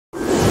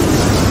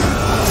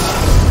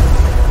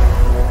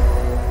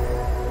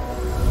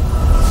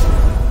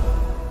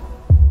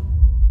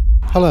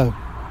Hello.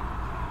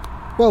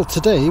 Well,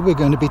 today we're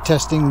going to be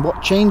testing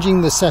what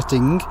changing the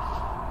setting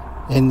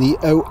in the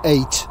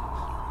 08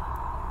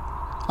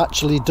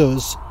 actually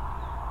does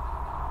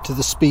to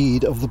the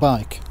speed of the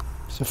bike.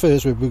 So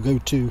first we will go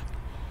to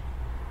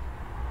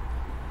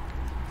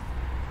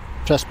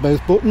press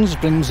both buttons,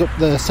 brings up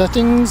the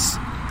settings,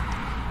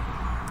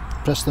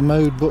 press the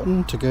mode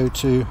button to go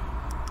to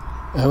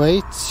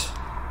 08,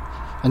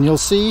 and you'll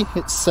see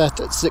it's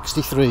set at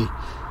 63.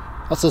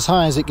 That's as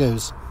high as it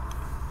goes.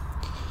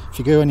 If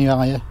you go any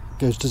higher, it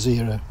goes to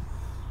 0.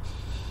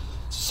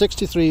 So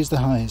 63 is the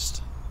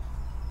highest.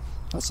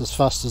 That's as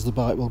fast as the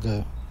bike will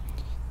go.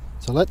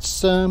 So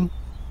let's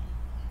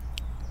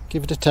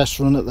give it a test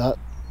run at that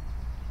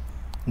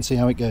and see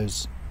how it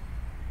goes.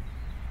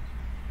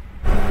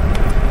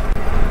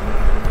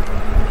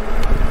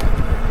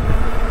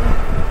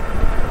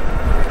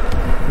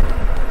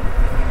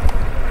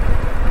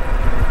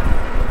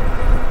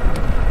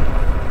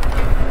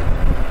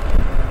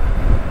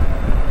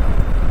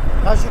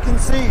 As you can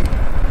see,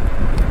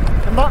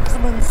 the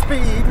maximum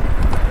speed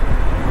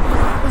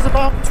is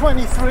about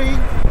 23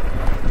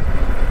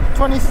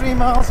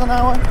 miles an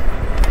hour.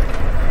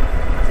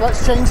 So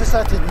let's change the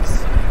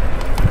settings.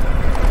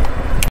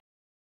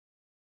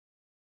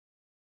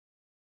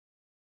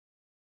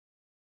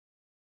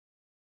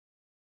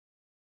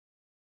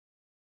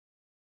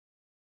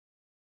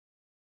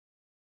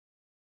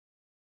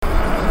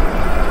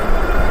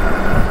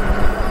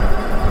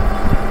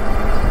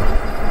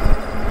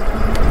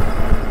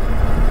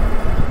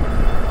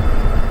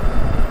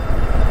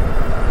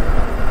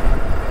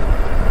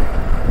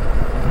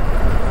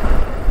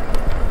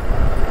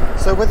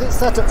 So with it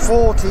set at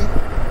 40,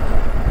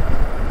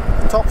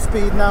 the top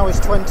speed now is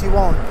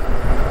 21.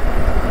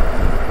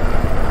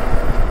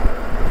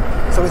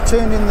 So with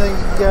turning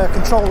the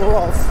controller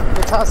off,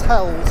 it has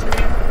held.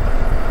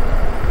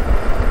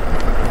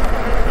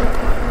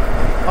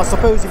 I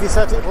suppose if you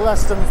set it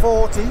less than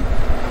 40,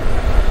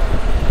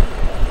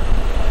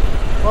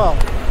 well,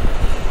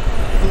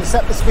 you can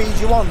set the speed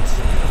you want.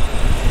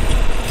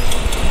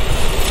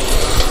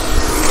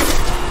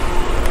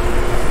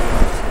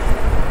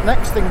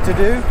 Next thing to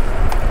do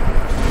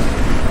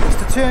is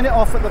to turn it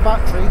off at the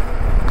battery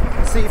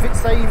and see if it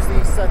saves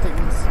these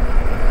settings.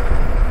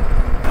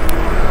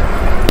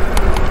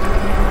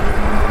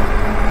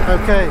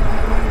 Okay,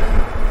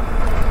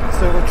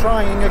 so we're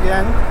trying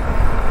again.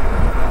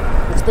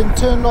 It's been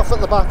turned off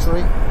at the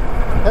battery.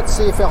 Let's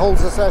see if it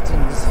holds the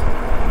settings.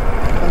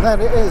 And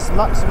there it is,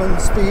 maximum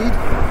speed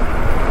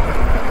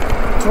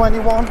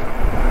 21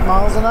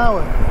 miles an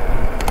hour.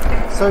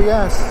 So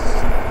yes,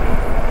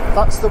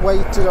 that's the way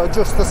to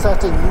adjust the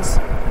settings.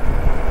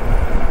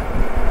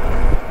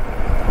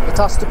 It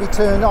has to be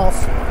turned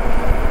off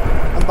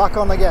and back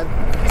on again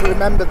to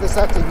remember the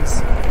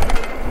settings.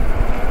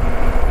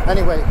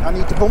 Anyway, I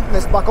need to bump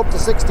this back up to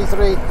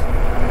 63.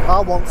 I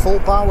want full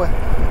power.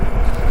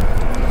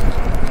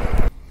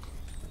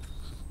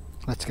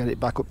 Let's get it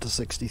back up to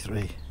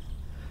 63.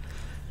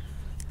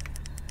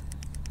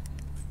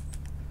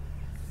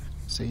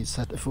 See, it's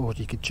set to 40.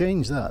 You could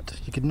change that.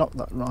 You could knock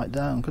that right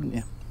down, couldn't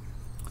you?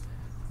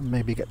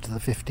 Maybe get to the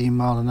 15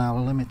 mile an hour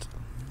limit.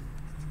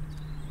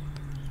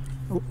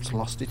 Oops,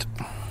 lost it.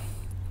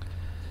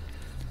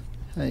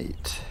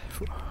 8.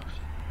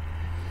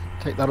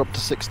 Take that up to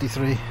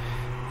 63.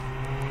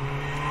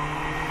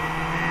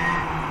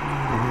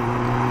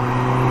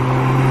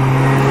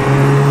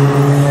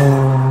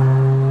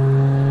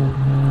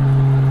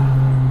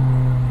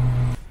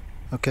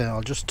 Okay,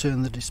 I'll just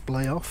turn the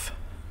display off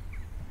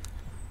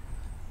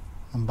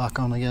and back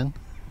on again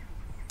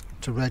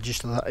to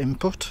register that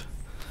input.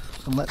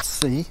 And let's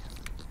see.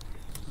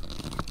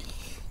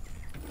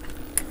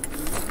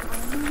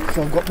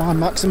 So I've got my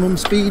maximum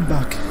speed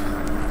back.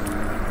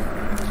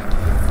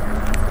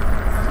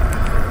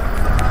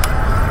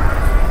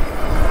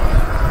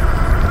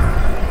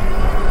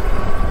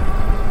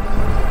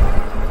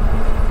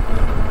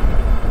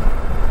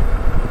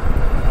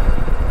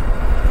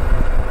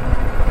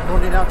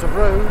 Running out of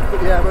road,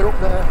 but yeah, we're up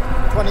there,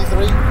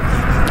 23.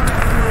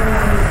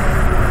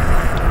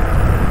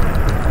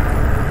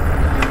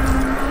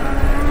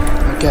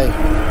 Okay,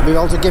 we'll be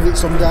able to give it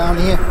some down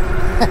here.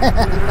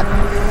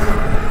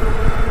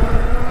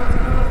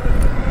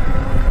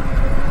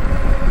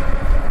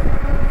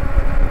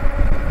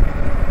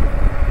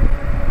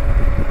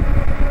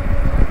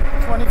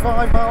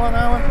 Mile an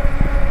hour,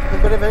 a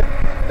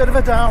bit of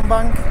a down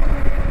bank,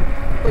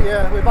 but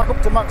yeah, we're back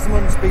up to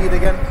maximum speed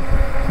again.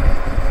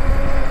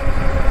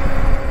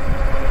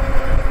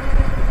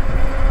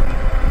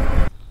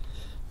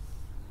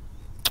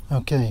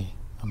 Okay,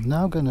 I'm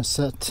now going to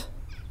set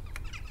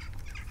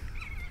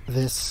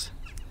this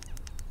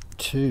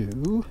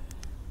to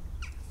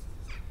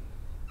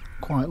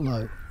quite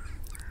low.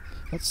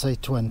 Let's say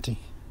 20.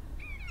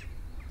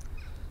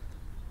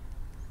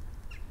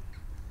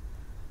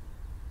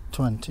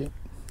 20.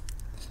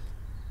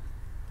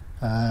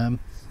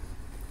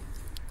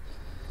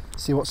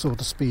 See what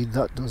sort of speed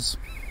that does.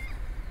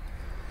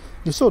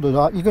 You're going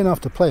to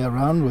have to play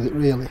around with it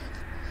really,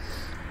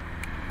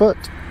 but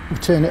we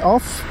turn it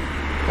off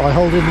by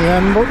holding the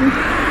M button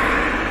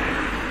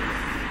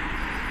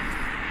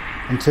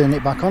and turn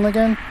it back on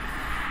again.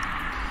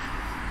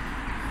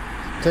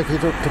 Take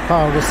it up to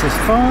power assist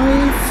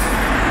 5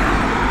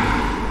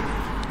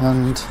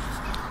 and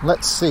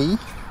let's see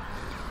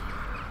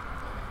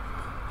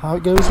how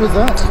it goes with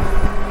that.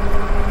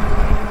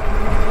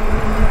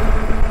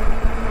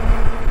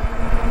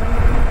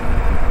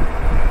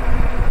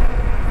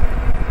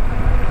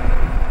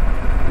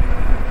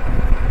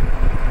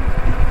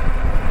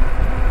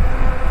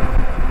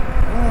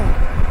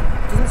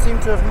 Doesn't seem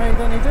to have made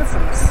any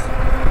difference.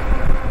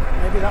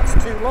 Maybe that's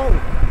too low.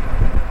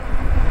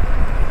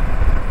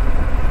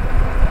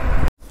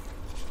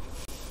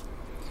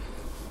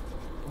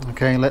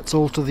 Okay, let's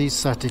alter these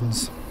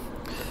settings.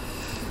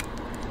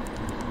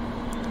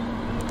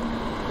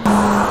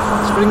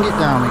 Let's bring it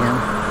down again.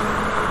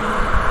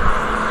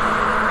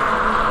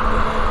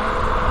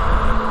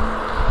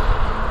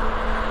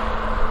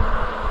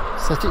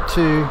 Set it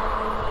to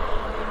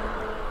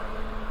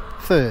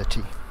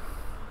 30.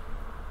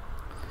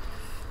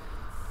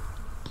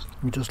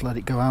 We just let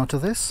it go out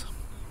of this.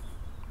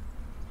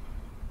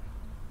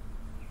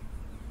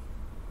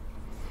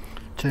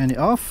 Turn it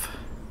off.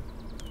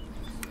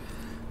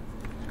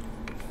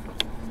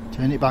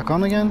 Turn it back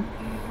on again.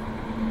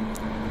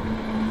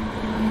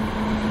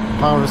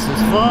 Power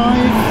assist 5.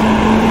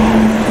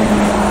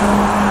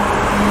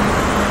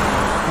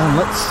 And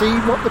let's see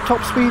what the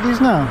top speed is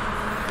now.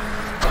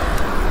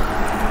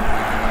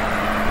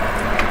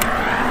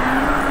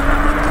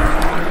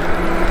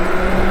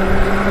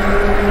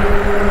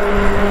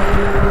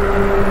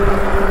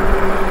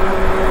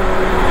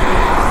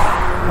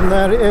 And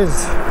there it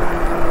is.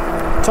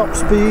 Top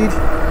speed.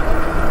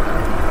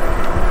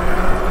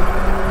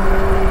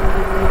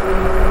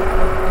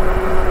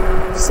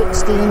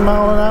 16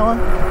 mile an hour,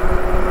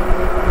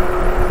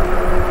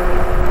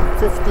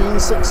 15,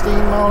 16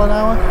 mile an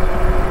hour.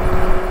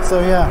 So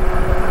yeah,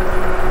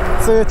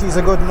 30 is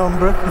a good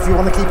number if you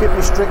want to keep it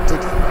restricted.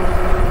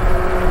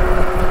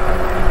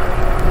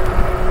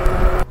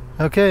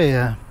 Okay,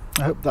 I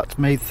hope that's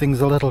made things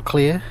a little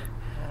clear,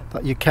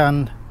 that you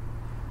can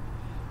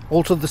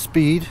alter the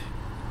speed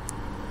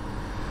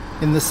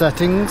in the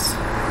settings.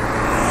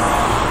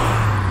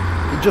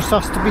 It just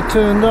has to be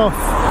turned off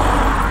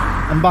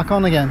and back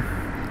on again.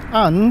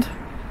 And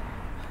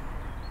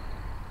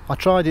I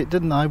tried it,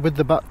 didn't I, with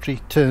the battery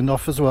turned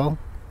off as well,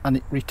 and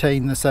it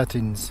retained the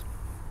settings.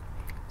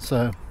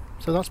 So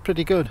that's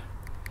pretty good.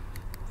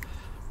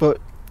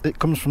 But it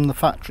comes from the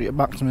factory at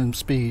maximum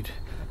speed.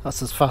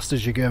 That's as fast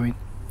as you're going.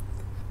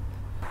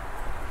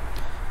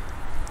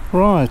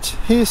 Right,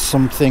 here's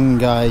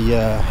something I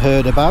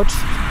heard about.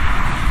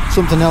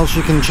 Something else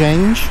you can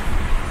change.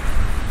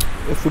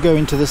 If we go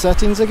into the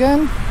settings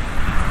again.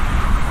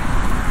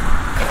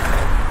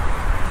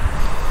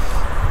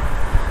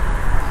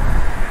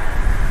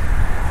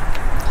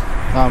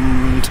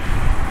 And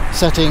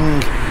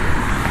setting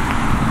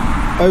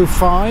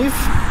 05,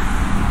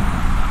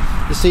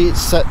 you see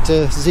it's set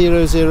to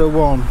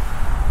 001.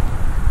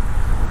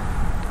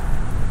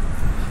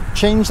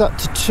 Change that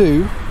to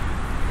 2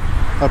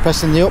 by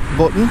pressing the up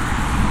button,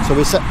 so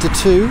we're set to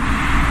 2.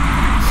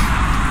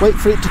 Wait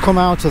for it to come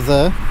out of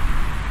there,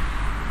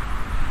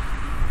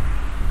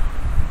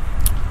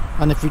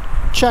 and if we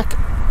check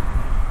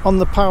on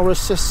the power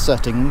assist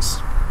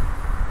settings,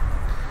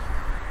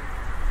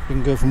 we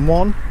can go from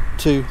 1,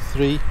 2,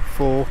 3,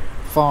 4,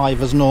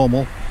 5 as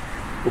normal,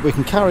 but we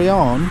can carry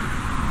on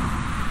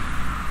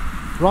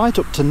right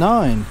up to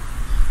 9.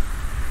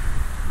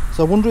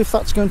 So I wonder if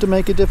that's going to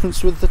make a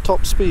difference with the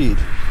top speed.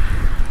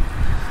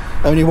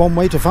 Only one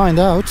way to find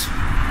out.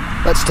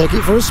 Let's take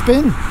it for a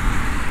spin.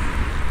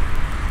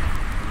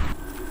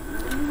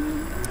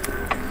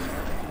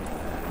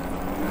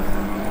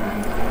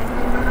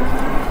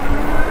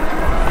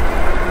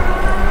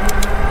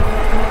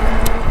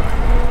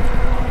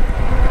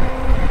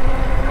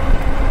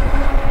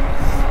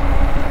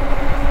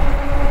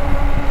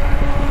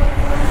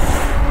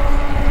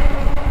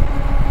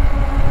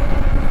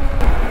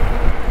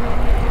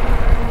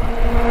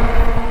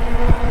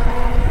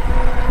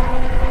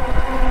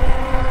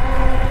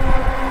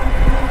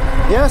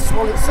 Yes,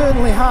 well it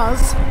certainly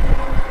has.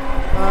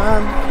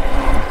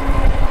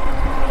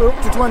 We're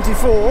up to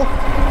 24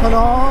 and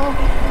are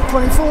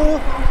 24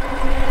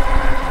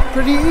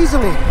 pretty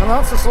easily, and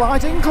that's a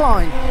slight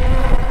incline.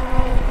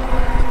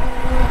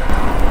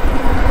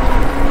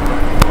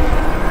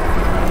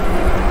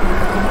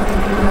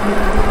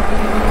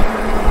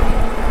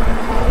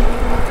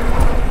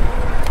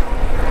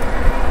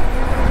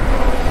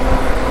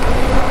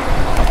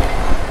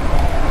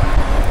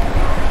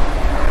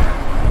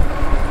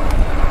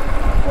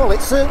 Well,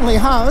 it certainly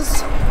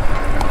has.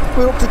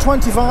 We're up to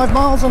 25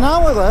 miles an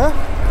hour there.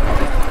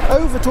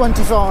 Over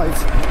 25.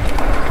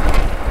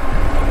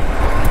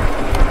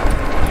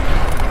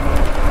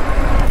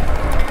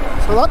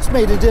 So that's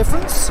made a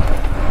difference.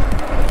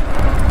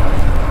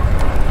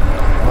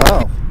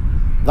 Well,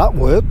 that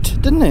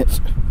worked, didn't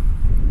it?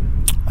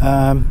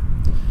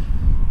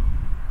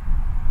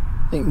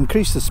 It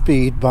increased the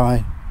speed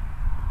by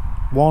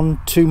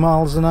 1-2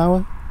 miles an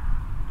hour.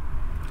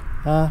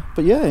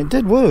 But yeah, it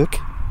did work.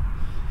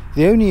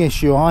 The only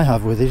issue I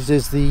have with it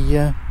is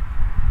the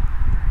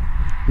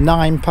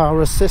 9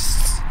 power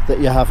assists that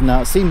you have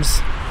now. It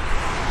seems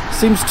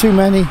too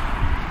many.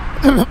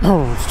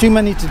 It's too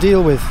many to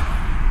deal with.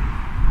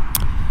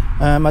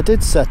 I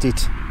did set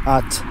it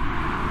at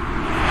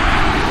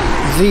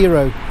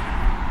 0,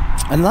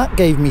 and that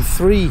gave me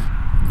 3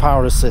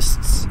 power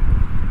assists.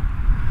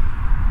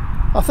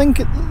 I think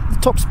the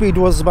top speed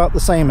was about the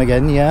same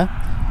again, yeah,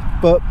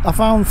 but I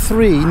found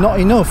 3 not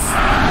enough.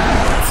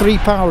 3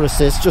 power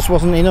assists just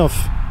wasn't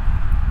enough.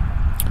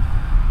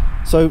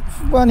 So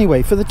well,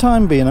 anyway, for the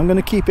time being, I'm going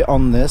to keep it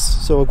on this.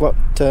 So I've got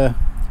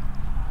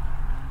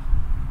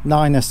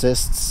 9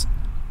 assists.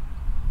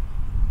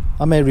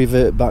 I may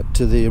revert back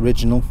to the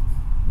original,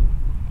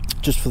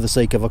 just for the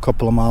sake of a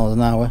couple of miles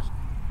an hour.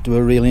 Do I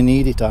really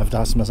need it? I have to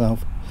ask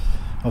myself.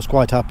 I was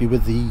quite happy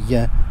with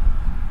the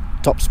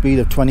top speed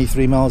of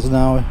 23 miles an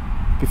hour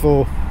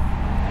before.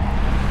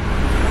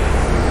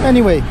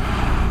 Anyway,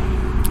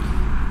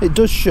 it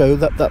does show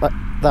that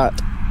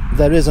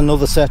there is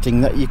another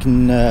setting that you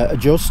can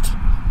adjust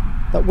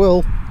that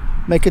will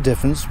make a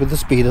difference with the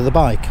speed of the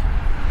bike.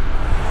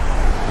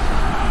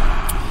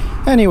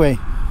 Anyway,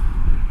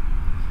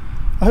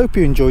 I hope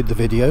you enjoyed the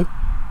video,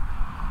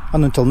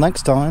 and until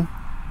next time,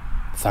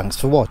 thanks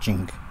for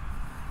watching.